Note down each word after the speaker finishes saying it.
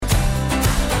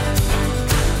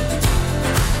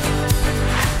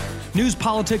News,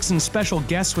 politics, and special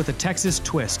guests with a Texas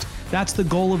twist. That's the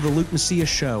goal of the Luke Macias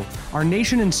Show. Our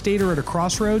nation and state are at a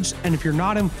crossroads, and if you're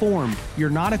not informed,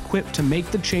 you're not equipped to make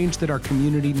the change that our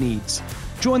community needs.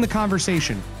 Join the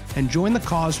conversation and join the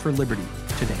cause for liberty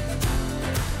today.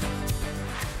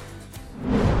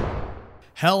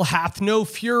 Hell hath no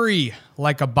fury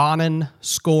like a Bonnen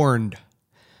scorned.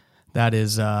 That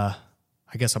is, I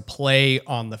guess, a play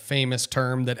on the famous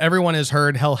term that everyone has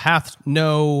heard, hell hath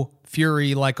no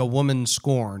fury like a woman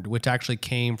scorned, which actually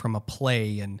came from a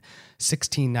play in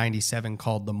 1697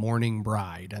 called The Mourning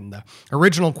Bride. And the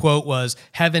original quote was,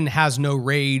 heaven has no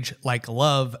rage like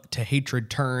love to hatred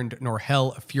turned, nor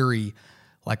hell a fury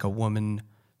like a woman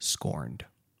scorned.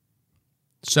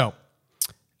 So,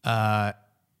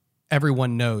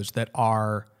 everyone knows that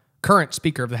our current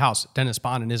Speaker of the House, Dennis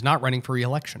Bonnen, is not running for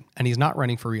re-election. And he's not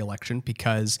running for re-election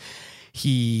because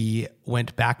he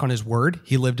went back on his word.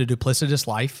 He lived a duplicitous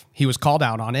life. He was called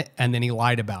out on it, and then he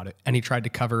lied about it, and he tried to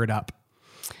cover it up.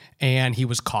 And he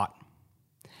was caught.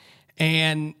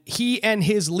 And he and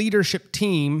his leadership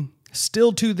team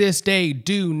still to this day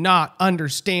do not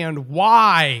understand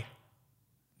why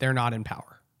they're not in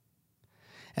power.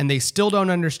 And they still don't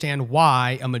understand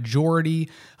why a majority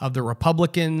of the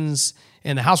Republicans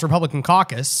in the House Republican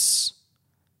caucus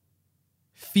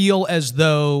feel as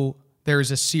though there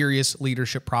is a serious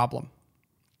leadership problem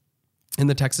in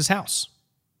the Texas House.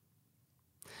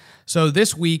 So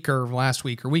this week or last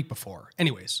week or week before,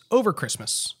 anyways, over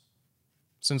Christmas,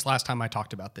 since last time I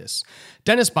talked about this,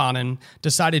 Dennis Bonnen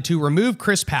decided to remove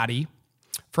Chris Patty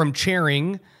from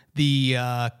chairing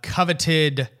the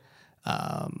coveted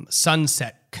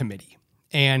Sunset Committee.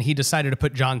 And he decided to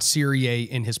put John Cyrier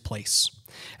in his place.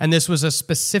 And this was a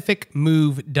specific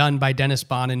move done by Dennis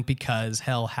Bonnen because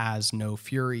hell has no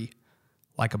fury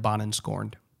like a Bonnen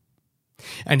scorned.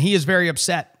 And he is very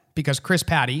upset because Chris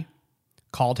Patty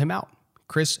called him out.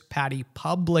 Chris Patty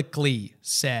publicly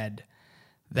said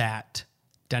that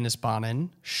Dennis Bonnen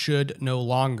should no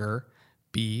longer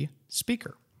be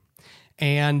Speaker.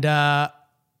 And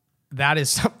that is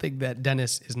something that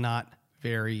Dennis is not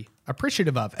very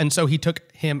appreciative of. And so he took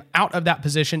him out of that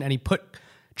position and he put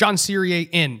John Cyrier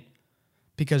in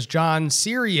because John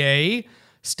Cyrier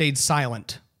stayed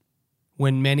silent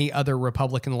when many other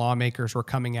Republican lawmakers were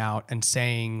coming out and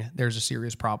saying there's a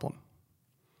serious problem.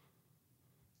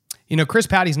 You know, Chris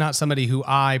Patty's not somebody who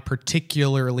I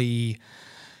particularly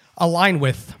align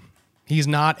with. He's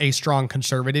not a strong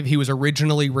conservative. He was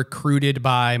originally recruited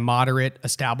by moderate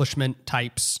establishment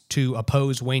types to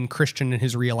oppose Wayne Christian in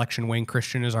his reelection. Wayne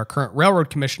Christian is our current railroad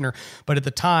commissioner, but at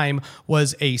the time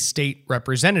was a state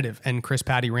representative. And Chris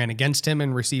Patty ran against him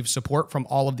and received support from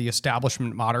all of the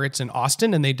establishment moderates in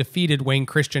Austin, and they defeated Wayne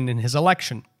Christian in his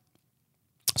election.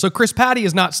 So Chris Patty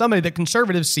is not somebody that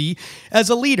conservatives see as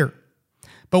a leader.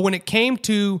 But when it came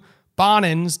to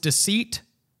Bonnen's deceit,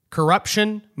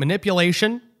 corruption,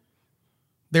 manipulation,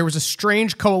 there was a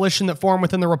strange coalition that formed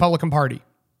within the Republican Party.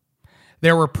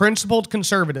 There were principled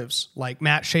conservatives like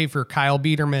Matt Schaefer, Kyle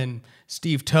Biederman,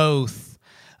 Steve Toth,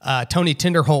 Tony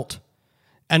Tinderholt,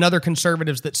 and other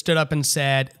conservatives that stood up and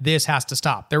said, this has to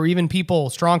stop. There were even people,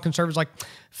 strong conservatives like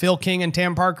Phil King and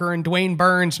Tam Parker and Dwayne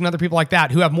Burns and other people like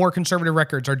that who have more conservative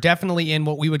records, are definitely in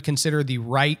what we would consider the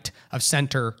right of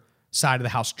center side of the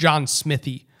House. John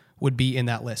Smithy would be in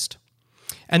that list.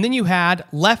 And then you had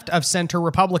left of center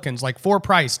Republicans like For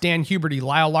Price, Dan Huberty,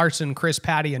 Lyle Larson, Chris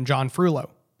Patty, and John Frullo.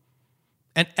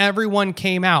 And everyone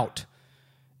came out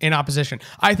in opposition.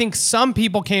 I think some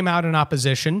people came out in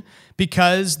opposition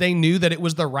because they knew that it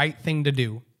was the right thing to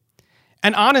do.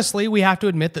 And honestly, we have to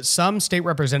admit that some state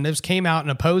representatives came out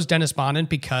and opposed Dennis Bonnen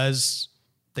because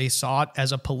they saw it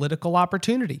as a political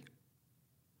opportunity.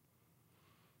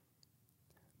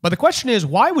 But the question is,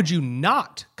 why would you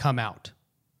not come out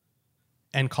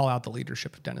and call out the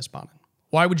leadership of Dennis Bonnen?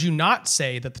 Why would you not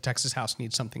say that the Texas House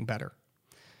needs something better?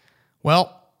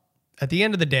 Well, at the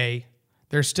end of the day,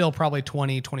 there's still probably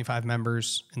 20, 25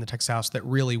 members in the Texas House that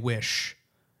really wish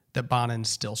that Bonnen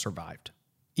still survived.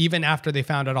 Even after they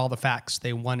found out all the facts,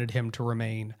 they wanted him to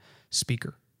remain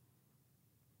Speaker.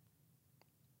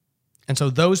 And so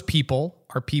those people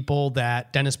are people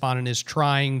that Dennis Bonnen is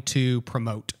trying to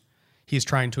promote. He's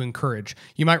trying to encourage.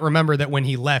 You might remember that when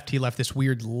he left this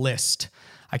weird list.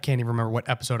 I can't even remember what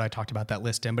episode I talked about that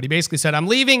list in, but he basically said, I'm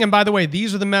leaving, and by the way,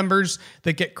 these are the members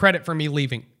that get credit for me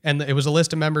leaving. And it was a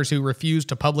list of members who refused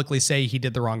to publicly say he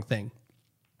did the wrong thing.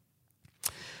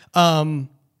 I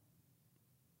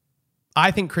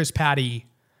think Chris Patty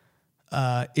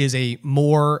is a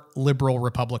more liberal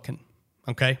Republican,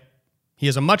 okay? He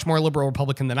is a much more liberal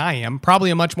Republican than I am, probably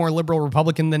a much more liberal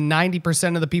Republican than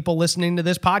 90% of the people listening to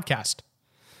this podcast.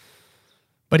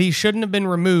 but he shouldn't have been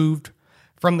removed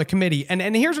from the committee.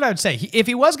 And here's what I would say. If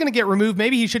he was going to get removed,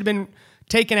 maybe he should have been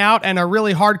taken out and a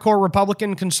really hardcore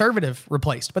Republican conservative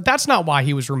replaced. But that's not why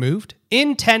he was removed.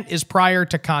 Intent is prior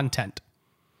to content.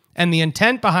 And the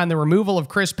intent behind the removal of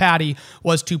Chris Patty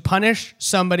was to punish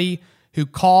somebody who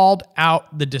called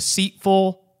out the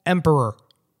deceitful emperor,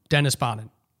 Dennis Bonnen.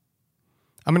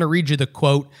 I'm going to read you the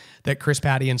quote that Chris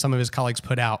Patty and some of his colleagues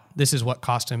put out. This is what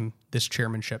cost him this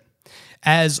chairmanship.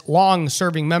 As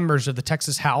long-serving members of the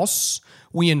Texas House,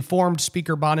 we informed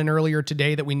Speaker Bonnen earlier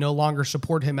today that we no longer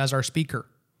support him as our speaker.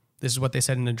 This is what they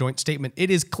said in a joint statement. It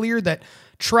is clear that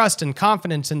trust and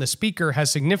confidence in the speaker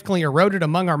has significantly eroded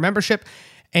among our membership,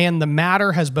 and the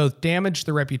matter has both damaged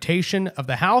the reputation of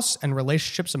the House and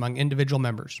relationships among individual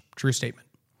members. True statement.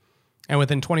 And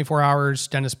within 24 hours,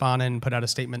 Dennis Bonnen put out a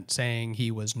statement saying he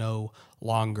was no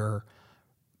longer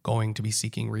going to be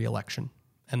seeking re-election,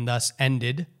 and thus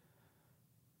ended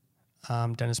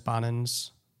Dennis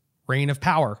Bonnen's reign of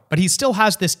power. But he still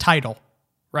has this title,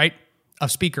 right,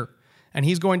 of speaker, and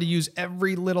he's going to use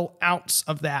every little ounce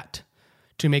of that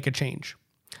to make a change.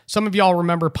 Some of y'all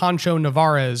remember Pancho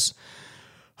Narvaez.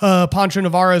 Pancho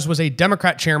Narvaez was a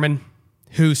Democrat chairman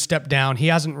who stepped down. He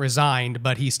hasn't resigned,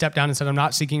 but he stepped down and said, I'm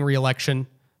not seeking re-election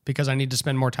because I need to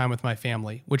spend more time with my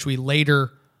family, which we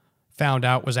later found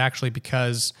out was actually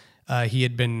because he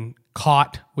had been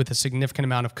caught with a significant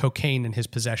amount of cocaine in his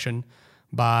possession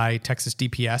by Texas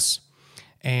DPS.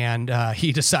 And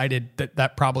he decided that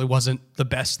that probably wasn't the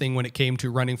best thing when it came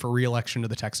to running for re-election to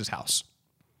the Texas House.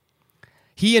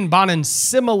 He and Bonnen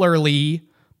similarly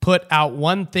put out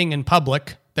one thing in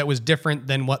public that was different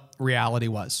than what reality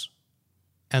was.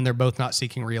 And they're both not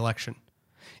seeking re-election.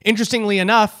 Interestingly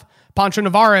enough, Pancho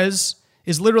Narvaez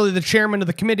is literally the chairman of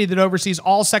the committee that oversees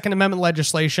all Second Amendment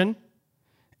legislation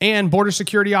and border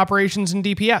security operations in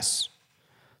DPS.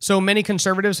 So many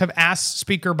conservatives have asked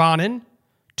Speaker Bonnen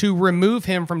to remove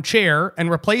him from chair and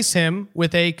replace him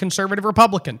with a conservative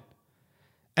Republican.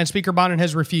 And Speaker Bonnen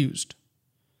has refused.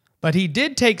 But he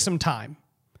did take some time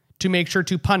to make sure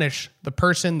to punish the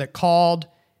person that called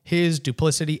his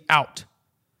duplicity out,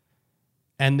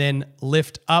 and then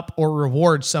lift up or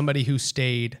reward somebody who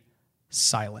stayed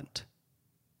silent.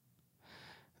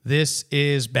 This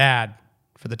is bad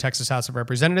for the Texas House of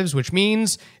Representatives, which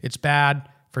means it's bad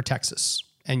for Texas.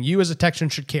 And you as a Texan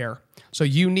should care. So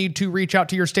you need to reach out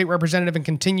to your state representative and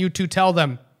continue to tell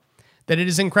them that it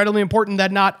is incredibly important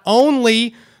that not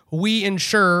only we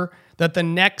ensure that the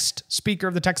next Speaker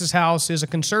of the Texas House is a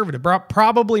conservative, but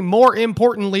probably more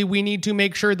importantly, we need to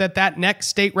make sure that that next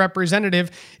state representative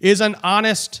is an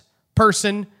honest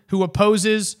person who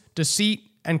opposes deceit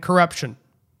and corruption.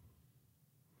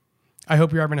 I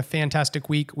hope you're having a fantastic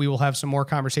week. We will have some more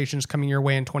conversations coming your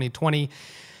way in 2020.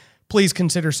 Please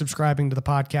consider subscribing to the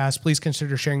podcast. Please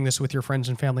consider sharing this with your friends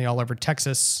and family all over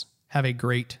Texas. Have a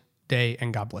great day,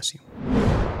 and God bless you.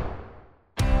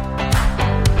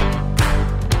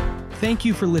 Thank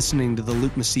you for listening to The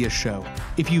Luke Macias Show.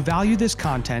 If you value this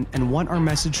content and want our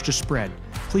message to spread,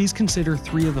 please consider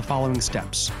 3 of the following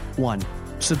steps. 1,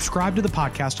 subscribe to the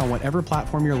podcast on whatever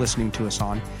platform you're listening to us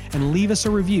on and leave us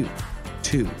a review.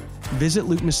 2, visit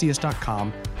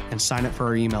LukeMacias.com and sign up for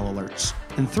our email alerts.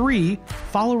 And 3,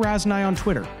 follow Raz and I on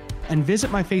Twitter and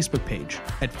visit my Facebook page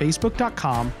at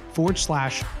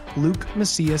facebook.com/Luke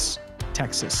Macias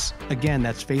Texas. Again,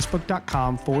 that's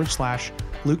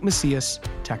facebook.com/Luke Macias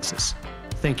Texas.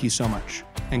 Thank you so much,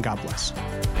 and God bless.